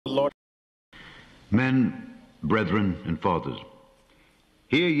Men, brethren, and fathers,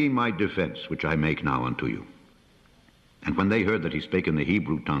 hear ye my defense, which I make now unto you. And when they heard that he spake in the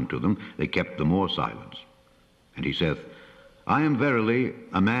Hebrew tongue to them, they kept the more silence. And he saith, I am verily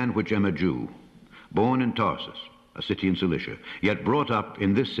a man which am a Jew, born in Tarsus, a city in Cilicia, yet brought up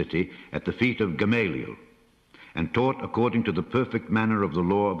in this city at the feet of Gamaliel, and taught according to the perfect manner of the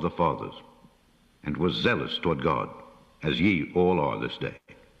law of the fathers, and was zealous toward God, as ye all are this day.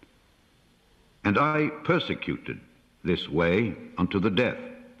 And I persecuted this way unto the death,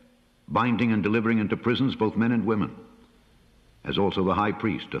 binding and delivering into prisons both men and women, as also the high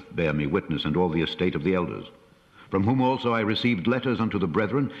priest doth bear me witness, and all the estate of the elders, from whom also I received letters unto the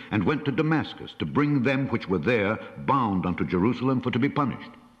brethren, and went to Damascus to bring them which were there bound unto Jerusalem for to be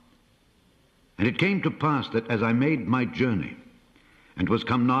punished. And it came to pass that as I made my journey, and was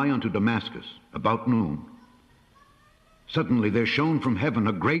come nigh unto Damascus about noon, suddenly there shone from heaven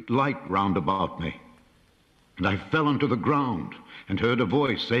a great light round about me. And I fell unto the ground, and heard a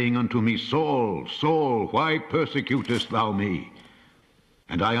voice saying unto me, Saul, Saul, why persecutest thou me?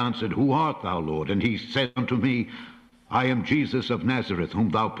 And I answered, Who art thou, Lord? And he said unto me, I am Jesus of Nazareth,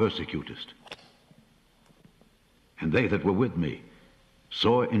 whom thou persecutest. And they that were with me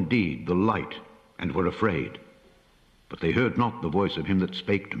saw indeed the light, and were afraid, but they heard not the voice of him that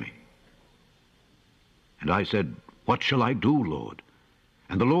spake to me. And I said, What shall I do, Lord?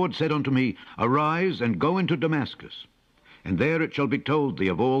 And the Lord said unto me, Arise, and go into Damascus, and there it shall be told thee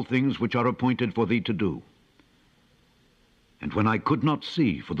of all things which are appointed for thee to do. And when I could not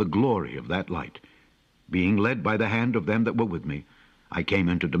see for the glory of that light, being led by the hand of them that were with me, I came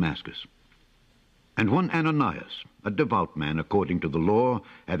into Damascus. And one Ananias, a devout man according to the law,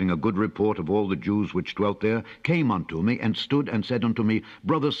 having a good report of all the Jews which dwelt there, came unto me, and stood and said unto me,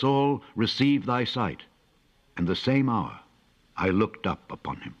 Brother Saul, receive thy sight. And the same hour I looked up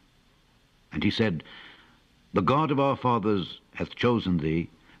upon him. And he said, The God of our fathers hath chosen thee,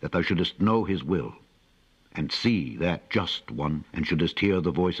 that thou shouldest know his will, and see that just one, and shouldest hear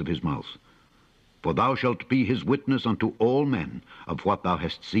the voice of his mouth. For thou shalt be his witness unto all men of what thou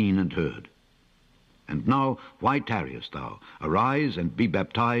hast seen and heard. And now, why tarriest thou? Arise and be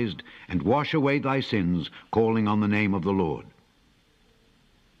baptized, and wash away thy sins, calling on the name of the Lord.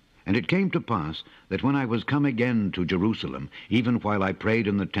 And it came to pass that when I was come again to Jerusalem, even while I prayed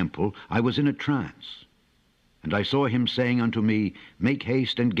in the temple, I was in a trance. And I saw him saying unto me, Make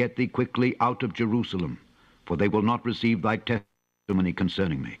haste and get thee quickly out of Jerusalem, for they will not receive thy testimony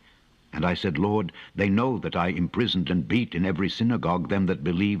concerning me. And I said, Lord, they know that I imprisoned and beat in every synagogue them that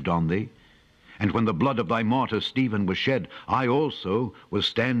believed on thee. And when the blood of thy martyr Stephen was shed, I also was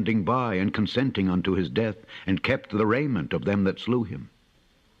standing by and consenting unto his death, and kept the raiment of them that slew him.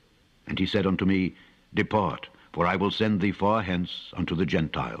 And he said unto me, Depart, for I will send thee far hence unto the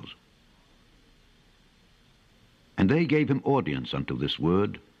Gentiles. And they gave him audience unto this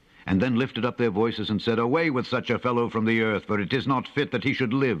word, and then lifted up their voices and said, Away with such a fellow from the earth, for it is not fit that he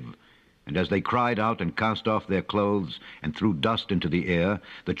should live. And as they cried out and cast off their clothes and threw dust into the air,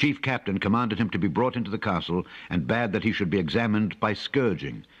 the chief captain commanded him to be brought into the castle, and bade that he should be examined by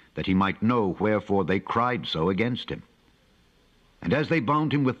scourging, that he might know wherefore they cried so against him. And as they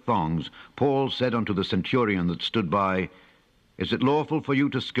bound him with thongs, Paul said unto the centurion that stood by, Is it lawful for you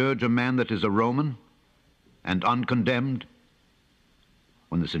to scourge a man that is a Roman, and uncondemned?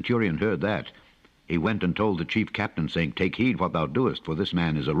 When the centurion heard that, he went and told the chief captain, saying, Take heed what thou doest, for this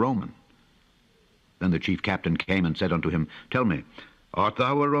man is a Roman. Then the chief captain came and said unto him, Tell me, art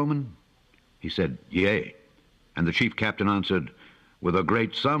thou a Roman? He said, Yea. And the chief captain answered, With a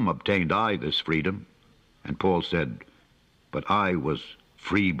great sum obtained I this freedom. And Paul said, But I was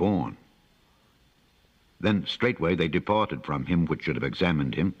free-born. Then straightway they departed from him which should have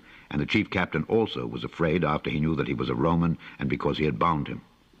examined him, and the chief captain also was afraid after he knew that he was a Roman, and because he had bound him.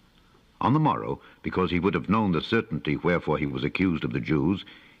 On the morrow, because he would have known the certainty wherefore he was accused of the Jews,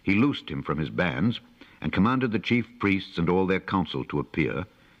 he loosed him from his bands, and commanded the chief priests and all their council to appear,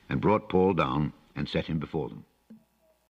 and brought Paul down, and set him before them.